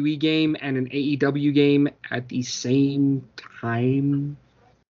WWE game and an AEW game at the same time?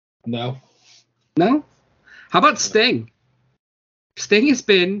 No. No? How about Sting? Sting has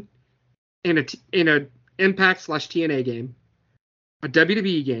been in a Impact/TNA game, a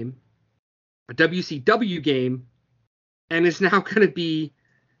WWE game, a WCW game, and is now going to be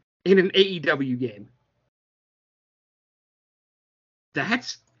in an AEW game.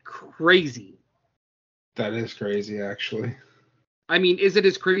 That's crazy. That is crazy, actually. I mean, is it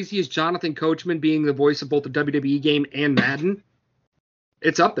as crazy as Jonathan Coachman being the voice of both the WWE game and Madden?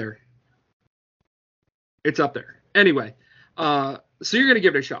 It's up there. It's up there. Anyway, so you're going to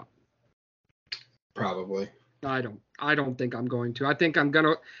give it a shot. Probably. I don't think I'm going to. I think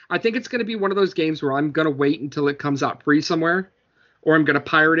it's gonna be one of those games where I'm gonna wait until it comes out free somewhere, or I'm gonna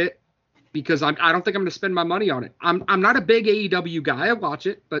pirate it because I don't think I'm gonna spend my money on it. I'm not a big AEW guy. I watch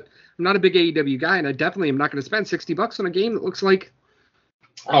it, but I'm not a big AEW guy, and I definitely am not gonna spend $60 on a game that looks like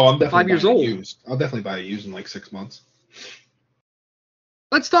I'm definitely 5 years old. Used. I'll definitely buy it used in like 6 months.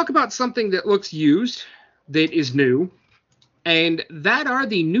 Let's talk about something that looks used, that is new, and that are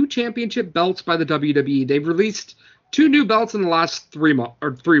the new championship belts by the WWE. They've released 2 new belts in the last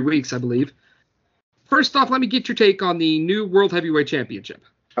 3 weeks, I believe. First off, let me get your take on the new World Heavyweight Championship.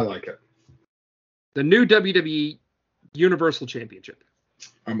 I like it. The new WWE Universal Championship.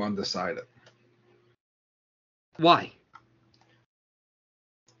 I'm undecided. Why?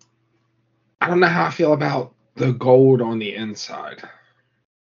 I don't know how I feel about the gold on the inside.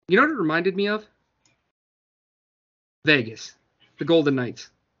 You know what it reminded me of? Vegas, the Golden Knights.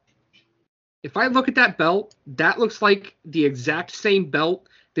 If I look at that belt, that looks like the exact same belt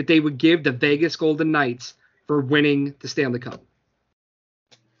that they would give the Vegas Golden Knights for winning the Stanley Cup.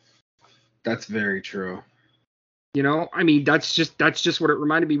 That's very true. You know, I mean, that's just what it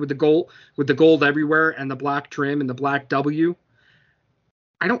reminded me with the gold everywhere and the black trim and the black W.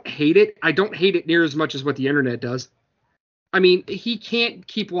 I don't hate it. I don't hate it near as much as what the internet does. I mean, he can't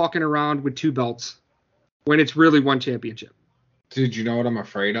keep walking around with 2 belts when it's really 1 championship. Dude, you know what I'm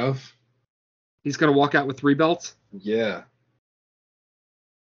afraid of? He's going to walk out with 3 belts? Yeah.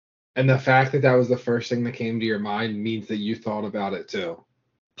 And the fact that was the first thing that came to your mind means that you thought about it too.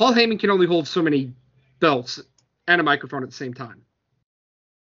 Paul Heyman can only hold so many belts and a microphone at the same time.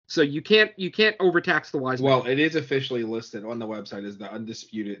 So you can't overtax the wise man. Well, it is officially listed on the website as the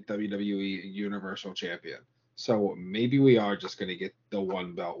undisputed WWE Universal Champion. So maybe we are just going to get the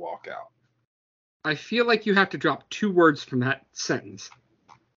 1 belt walkout. I feel like you have to drop 2 words from that sentence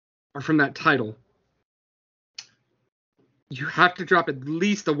or from that title. You have to drop at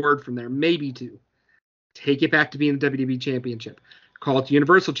least a word from there, maybe 2. Take it back to being the WWE Championship. Call it the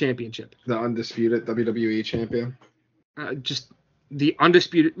Universal Championship. The undisputed WWE Champion. Just the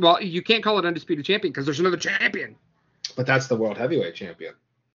undisputed. Well, you can't call it undisputed champion because there's another champion. But that's the World Heavyweight Champion.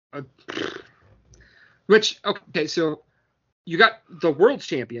 Okay, so you got the World's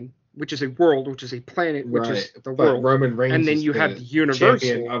Champion, which is a world, which is a planet, which is the world. Roman Reigns and then is you have the Universal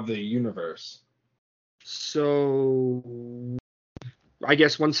Champion of the universe. So I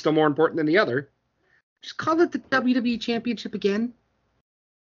guess one's still more important than the other. Just call it the WWE Championship again.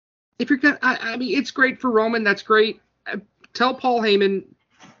 If you're gonna, I mean, it's great for Roman. That's great. Tell Paul Heyman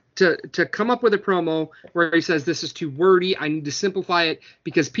to come up with a promo where he says this is too wordy. I need to simplify it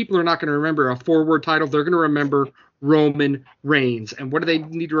because people are not going to remember a 4-word title. They're going to remember Roman Reigns. And what do they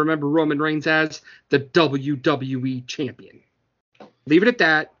need to remember Roman Reigns as? The WWE Champion. Leave it at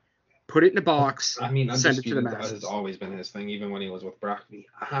that. Put it in a box. I mean, send it to the undisputed masses. has always been his thing, even when he was with Brock. The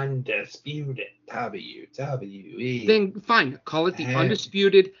undisputed WWE. Then fine, call it the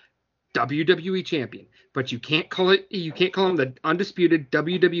undisputed WWE Champion. But you can't call him the undisputed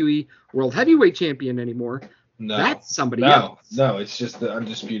WWE World Heavyweight Champion anymore. No, that's somebody else. No, it's just the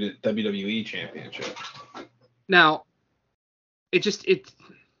undisputed WWE Championship. Now, it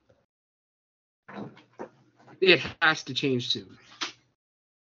has to change soon.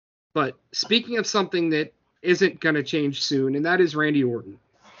 But speaking of something that isn't going to change soon, and that is Randy Orton.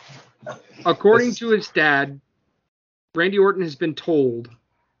 According to his dad, Randy Orton has been told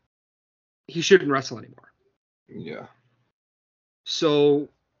he shouldn't wrestle anymore. Yeah. So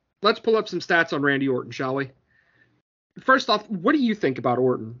let's pull up some stats on Randy Orton, shall we? First off, what do you think about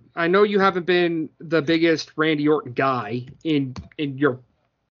Orton? I know you haven't been the biggest Randy Orton guy in your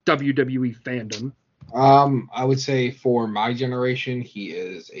WWE fandom. I would say for my generation, he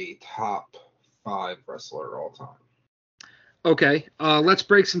is a top 5 wrestler all time. Okay, let's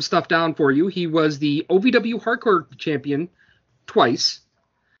break some stuff down for you. He was the OVW Hardcore Champion twice.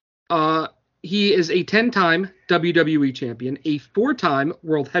 He is a 10-time WWE Champion, a 4-time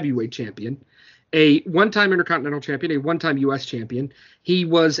World Heavyweight Champion, a 1-time Intercontinental Champion, a 1-time U.S. Champion. He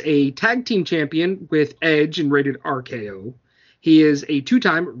was a Tag Team Champion with Edge and rated RKO. He is a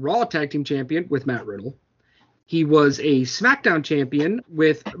 2-time Raw Tag Team Champion with Matt Riddle. He was a SmackDown Champion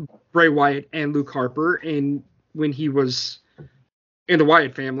with Bray Wyatt and Luke Harper when he was in the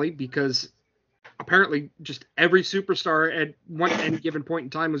Wyatt family, because apparently just every superstar at any given point in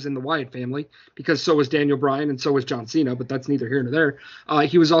time was in the Wyatt family, because so was Daniel Bryan and so was John Cena, but that's neither here nor there.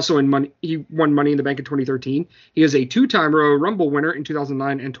 He was also he won Money in the Bank in 2013. He is a 2-time Royal Rumble winner in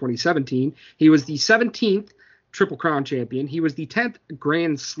 2009 and 2017. He was the 17th Triple Crown champion. He was the 10th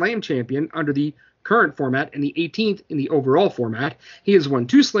Grand Slam champion under the current format and the 18th in the overall format. He has won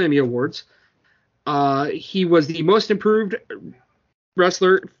 2 Slammy Awards. He was the most improved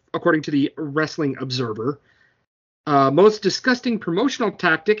wrestler, according to the Wrestling Observer. Most disgusting promotional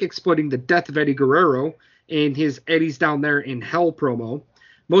tactic, exploiting the death of Eddie Guerrero in his Eddie's Down There in Hell promo.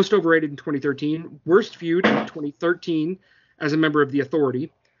 Most overrated in 2013. Worst feud in 2013 as a member of the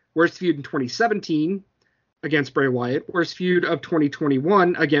Authority. Worst feud in 2017 against Bray Wyatt. Worst feud of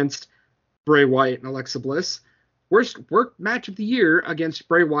 2021 against Bray Wyatt and Alexa Bliss. Worst work match of the year against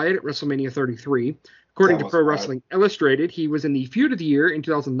Bray Wyatt at WrestleMania 33. According to Pro Wrestling Illustrated, he was in the Feud of the Year in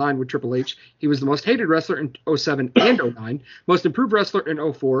 2009 with Triple H. He was the most hated wrestler in 07 and 09, most improved wrestler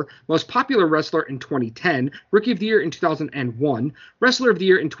in 04, most popular wrestler in 2010, Rookie of the Year in 2001, Wrestler of the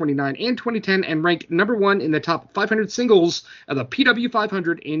Year in 2009 and 2010, and ranked number 1 in the top 500 singles of the PW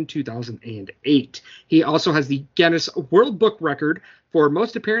 500 in 2008. He also has the Guinness World Book record for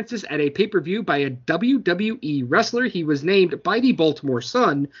most appearances at a pay-per-view by a WWE wrestler. He was named by the Baltimore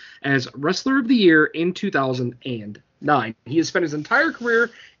Sun as Wrestler of the Year in 2009. He has spent his entire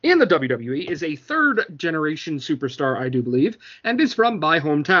career in the WWE, is a third-generation superstar, I do believe, and is from my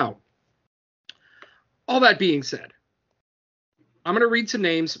hometown. All that being said, I'm going to read some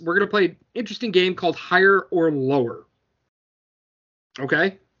names. We're going to play an interesting game called Higher or Lower.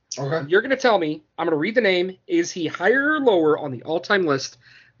 Okay? Okay. You're going to tell me, I'm going to read the name, is he higher or lower on the all-time list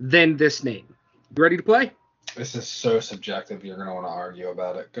than this name? You ready to play? This is so subjective, you're going to want to argue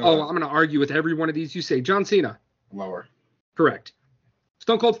about it. Go ahead. I'm going to argue with every one of these you say. John Cena. Lower. Correct.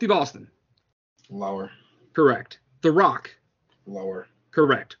 Stone Cold Steve Austin. Lower. Correct. The Rock. Lower.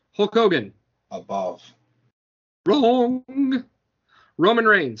 Correct. Hulk Hogan. Above. Wrong. Roman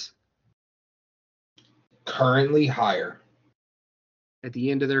Reigns. Currently higher. At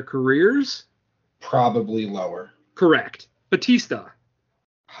the end of their careers? Probably lower. Correct. Batista.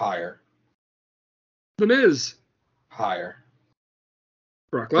 Higher. The Miz. Higher.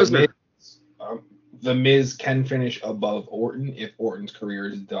 Brock Lesnar. The Miz can finish above Orton if Orton's career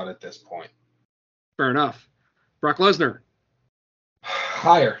is done at this point. Fair enough. Brock Lesnar.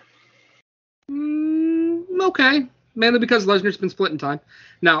 Higher. Okay. Mainly because Lesnar's been split in time.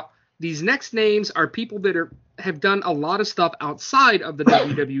 Now, these next names are people that have done a lot of stuff outside of the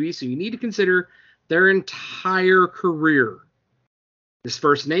WWE, so you need to consider their entire career. His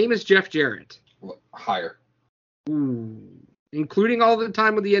first name is Jeff Jarrett. Higher. Ooh. Including all the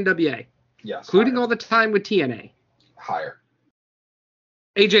time with the NWA. Yes. Including higher. all the time with TNA. Higher.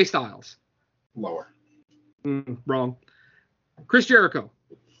 AJ Styles. Lower. Wrong. Chris Jericho.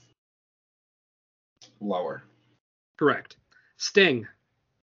 Lower. Correct. Sting.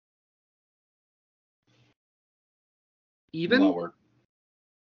 Even? Lower.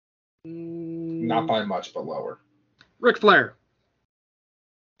 Not by much, but lower. Ric Flair.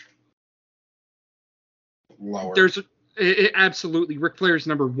 Lower. Absolutely. Ric Flair's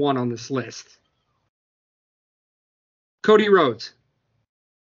number 1 on this list. Cody Rhodes.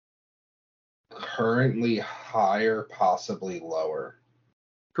 Currently higher, possibly lower.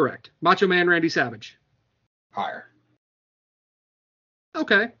 Correct. Macho Man Randy Savage. Higher.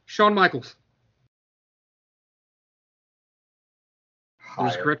 Okay. Shawn Michaels. Higher.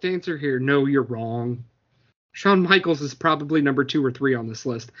 There's a correct answer here. No, you're wrong. Shawn Michaels is probably number 2 or 3 on this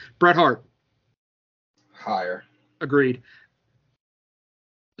list. Bret Hart. Higher. Agreed.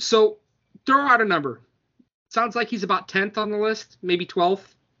 So, throw out a number. Sounds like he's about 10th on the list, maybe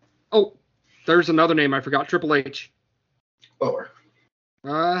 12th. Oh, there's another name I forgot. Triple H. Lower.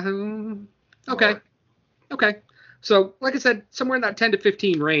 Okay. Lower. Okay. So, like I said, somewhere in that 10 to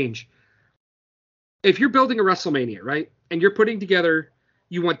 15 range. If you're building a WrestleMania, right, and you're putting together,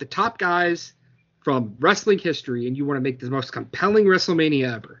 you want the top guys from wrestling history, and you want to make the most compelling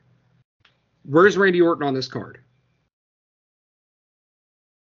WrestleMania ever. Where's Randy Orton on this card?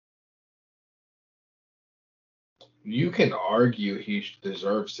 You can argue he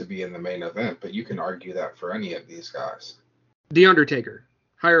deserves to be in the main event, but you can argue that for any of these guys. The Undertaker.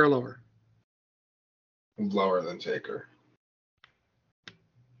 Higher or lower? Lower than Taker.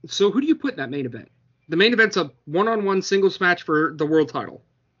 So who do you put in that main event? The main event's a one-on-one singles match for the world title.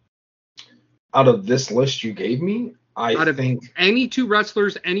 Out of this list you gave me, I think any 2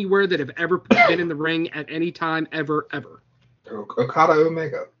 wrestlers anywhere that have ever been in the ring at any time, ever. Okada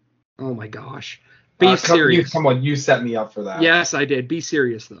Omega. Oh my gosh. Be serious. Come on, you set me up for that. Yes, I did. Be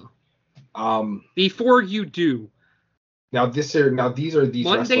serious though. Before you do. Now these are these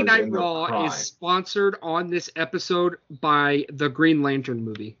Monday Night Raw is sponsored on this episode by the Green Lantern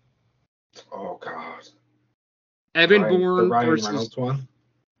movie. Oh God. Evan Bourne Ryan versus Reynolds one?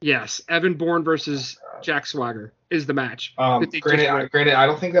 Yes, Evan Bourne versus Jack Swagger is the match. Granted, I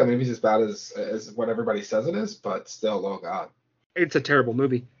don't think that movie's as bad as what everybody says it is, but still, oh God. It's a terrible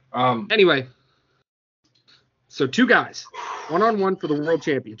movie. Anyway, So 2 guys, 1-on-1 for the World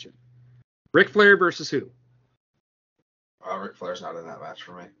Championship. Ric Flair versus who? Ric Flair's not in that match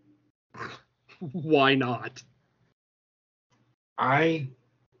for me. Why not?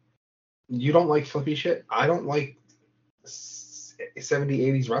 You don't like flippy shit? I don't like 70s,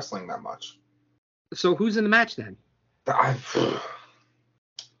 80s wrestling that much. So who's in the match then? I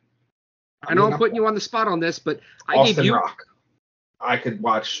know I'm putting you on the spot on this, but Austin gave you Rock. I could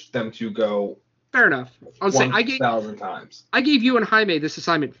watch them 2 go. Fair enough. I'll say 1,000 times. I gave you and Jaime this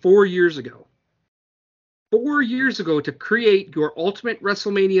assignment 4 years ago. 4 years ago to create your Ultimate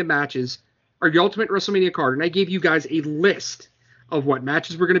WrestleMania matches or your Ultimate WrestleMania card, and I gave you guys a list of what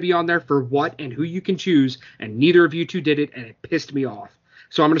matches were going to be on there for what and who you can choose, and neither of you 2 did it, and it pissed me off.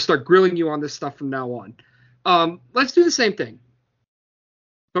 So I'm going to start grilling you on this stuff from now on. Let's do the same thing,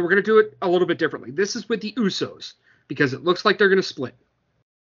 but we're going to do it a little bit differently. This is with the Usos because it looks like they're going to split.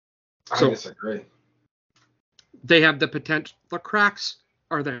 I disagree. They have the potential. The cracks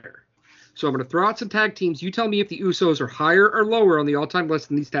are there. So I'm going to throw out some tag teams. You tell me if the Usos are higher or lower on the all-time list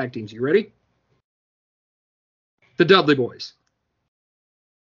than these tag teams. You ready? The Dudley Boys.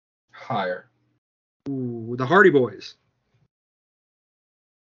 Higher. Ooh, the Hardy Boys.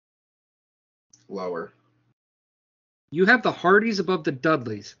 Lower. You have the Hardys above the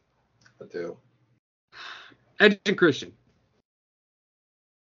Dudleys. I do. Edge and Christian.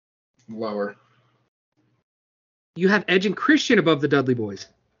 Lower. You have Edge and Christian above the Dudley Boys.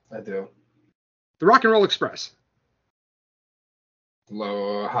 I do. The Rock and Roll Express.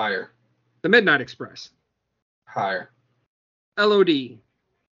 Higher. The Midnight Express. Higher. LOD.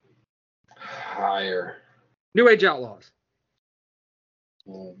 Higher. New Age Outlaws.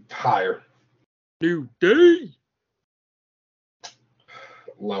 Higher. New Day.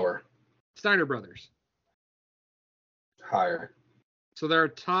 Lower. Steiner Brothers. Higher. So they're a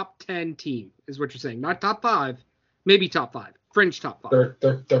top 10 team, is what you're saying. Not top 5, maybe top 5. Fringe top 5.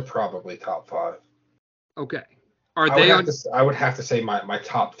 They're probably top 5. Okay. I would have to say my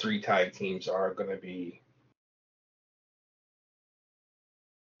top 3 tag teams are going to be.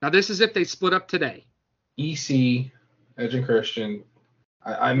 Now this is if they split up today. EC, Edge and Christian.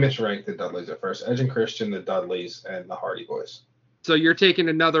 I misranked the Dudleys at first. Edge and Christian, the Dudleys, and the Hardy Boys. So you're taking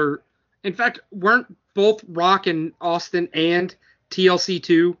another. In fact, weren't both Rock and Austin and TLC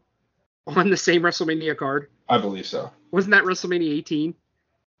 2 on the same WrestleMania card? I believe so. Wasn't that WrestleMania 18?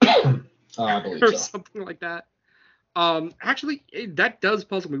 I believe or so. Something like that. Actually, that does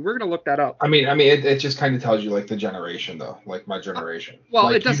puzzle me. We're going to look that up. I mean, it just kind of tells you like the generation though, like my generation. Well,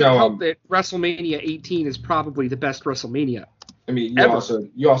 like, it doesn't help that WrestleMania 18 is probably the best WrestleMania. I mean,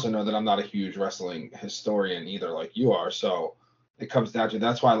 you also know that I'm not a huge wrestling historian either, like you are. So it comes down to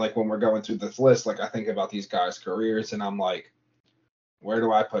that's why like when we're going through this list, like I think about these guys' careers and I'm like, where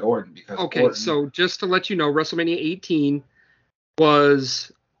do I put Orton? Because Orton, so just to let you know, WrestleMania 18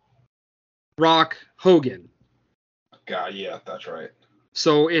 was Rock Hogan. God, yeah, that's right.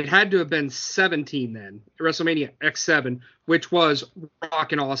 So it had to have been 17 then, WrestleMania X7, which was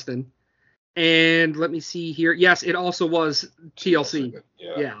Rock and Austin. And let me see here. Yes, it also was TLC.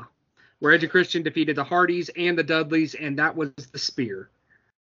 Yeah. Where Edge and Christian defeated the Hardys and the Dudleys, and that was the Spear.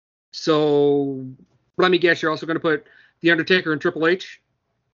 So let me guess, you're also going to put The Undertaker and Triple H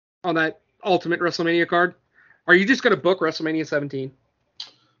on that Ultimate WrestleMania card? Are you just going to book WrestleMania 17?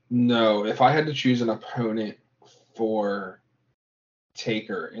 No, if I had to choose an opponent for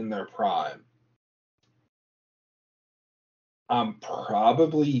Taker in their prime, I'm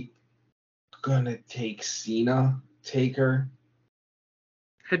probably going to take Cena Taker.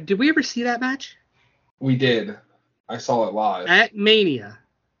 Did we ever see that match? We did. I saw it live. At Mania?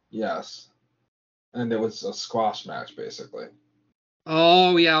 Yes. And it was a squash match, basically.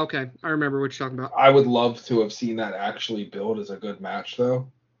 Oh, yeah, okay. I remember what you're talking about. I would love to have seen that actually build as a good match,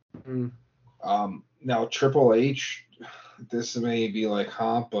 though. Mm. Now, Triple H, this may be like,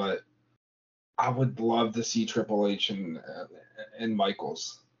 but I would love to see Triple H and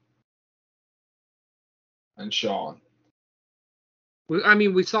Michaels and Shawn. I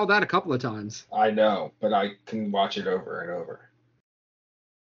mean, we saw that a couple of times. I know, but I can watch it over and over.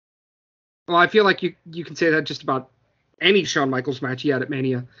 Well, I feel like you can say that just about any Shawn Michaels match he had at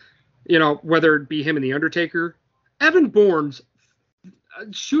Mania. You know, whether it be him and The Undertaker. Evan Bourne's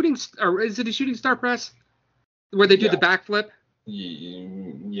shooting, or is it a shooting star press? Where they do the backflip?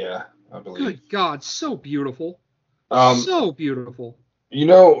 Yeah, I believe. Good God, so beautiful. So beautiful. You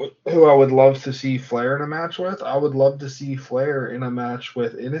know who I would love to see Flair in a match with? I would love to see Flair in a match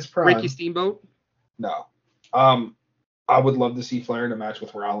with, in his prime. Ricky Steamboat? No. I would love to see Flair in a match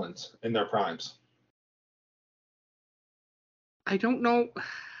with Rollins in their primes. I don't know.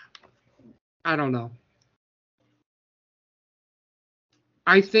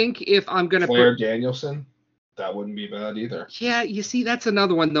 I think if I'm going to Flair Danielson, that wouldn't be bad either. Yeah, you see, that's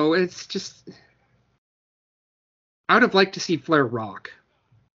another one, though. It's just... I would have liked to see Flair Rock.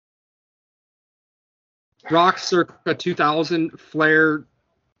 Rock circa 2000, Flair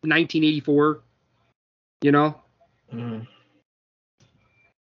 1984. You know? Mm-hmm.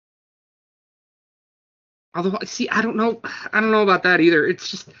 Although, see, I don't know about that either. It's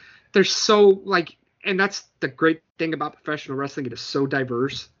just, they're so, like, and that's the great thing about professional wrestling. It is so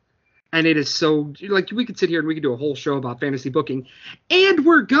diverse. And it is so, like, we could sit here and we could do a whole show about fantasy booking. And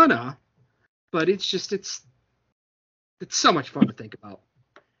we're gonna. But it's just, it's so much fun to think about.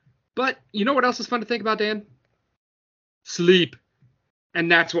 But you know what else is fun to think about, Dan? Sleep. And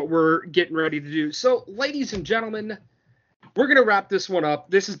that's what we're getting ready to do. So, ladies and gentlemen, we're going to wrap this one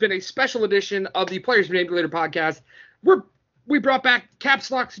up. This has been a special edition of the Players Manipulator podcast. We brought back caps,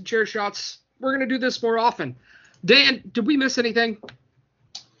 locks, and chair shots. We're going to do this more often. Dan, did we miss anything?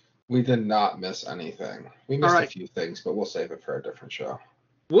 We did not miss anything. We missed a few things, but we'll save it for a different show.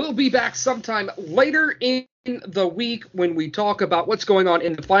 We'll be back sometime later in the week when we talk about what's going on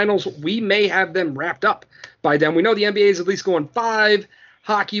in the finals. We may have them wrapped up by then. We know the NBA is at least going 5.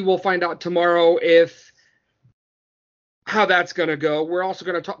 Hockey, we'll find out tomorrow how that's going to go. We're also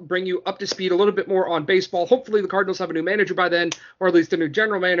going to bring you up to speed a little bit more on baseball. Hopefully the Cardinals have a new manager by then, or at least a new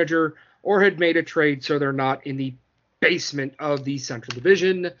general manager, or had made a trade so they're not in the basement of the Central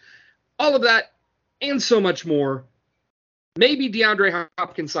Division. All of that and so much more. Maybe DeAndre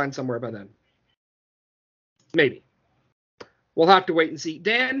Hopkins signed somewhere by then. Maybe. We'll have to wait and see.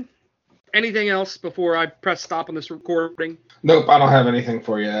 Dan, anything else before I press stop on this recording? Nope, I don't have anything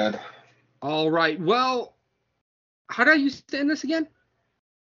for you, Ed. All right. Well, how do I used to end this again?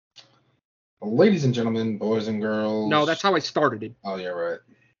 Ladies and gentlemen, boys and girls. No, that's how I started it. Oh, yeah, right.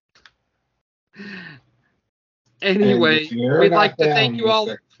 Anyway, we'd like to thank you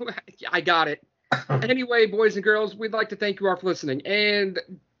all. I got it. Anyway, boys and girls, we'd like to thank you all for listening. And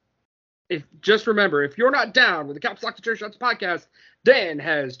just remember, if you're not down with the Caps Lock to Chair Shots podcast, Dan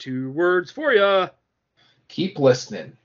has 2 words for you. Keep listening.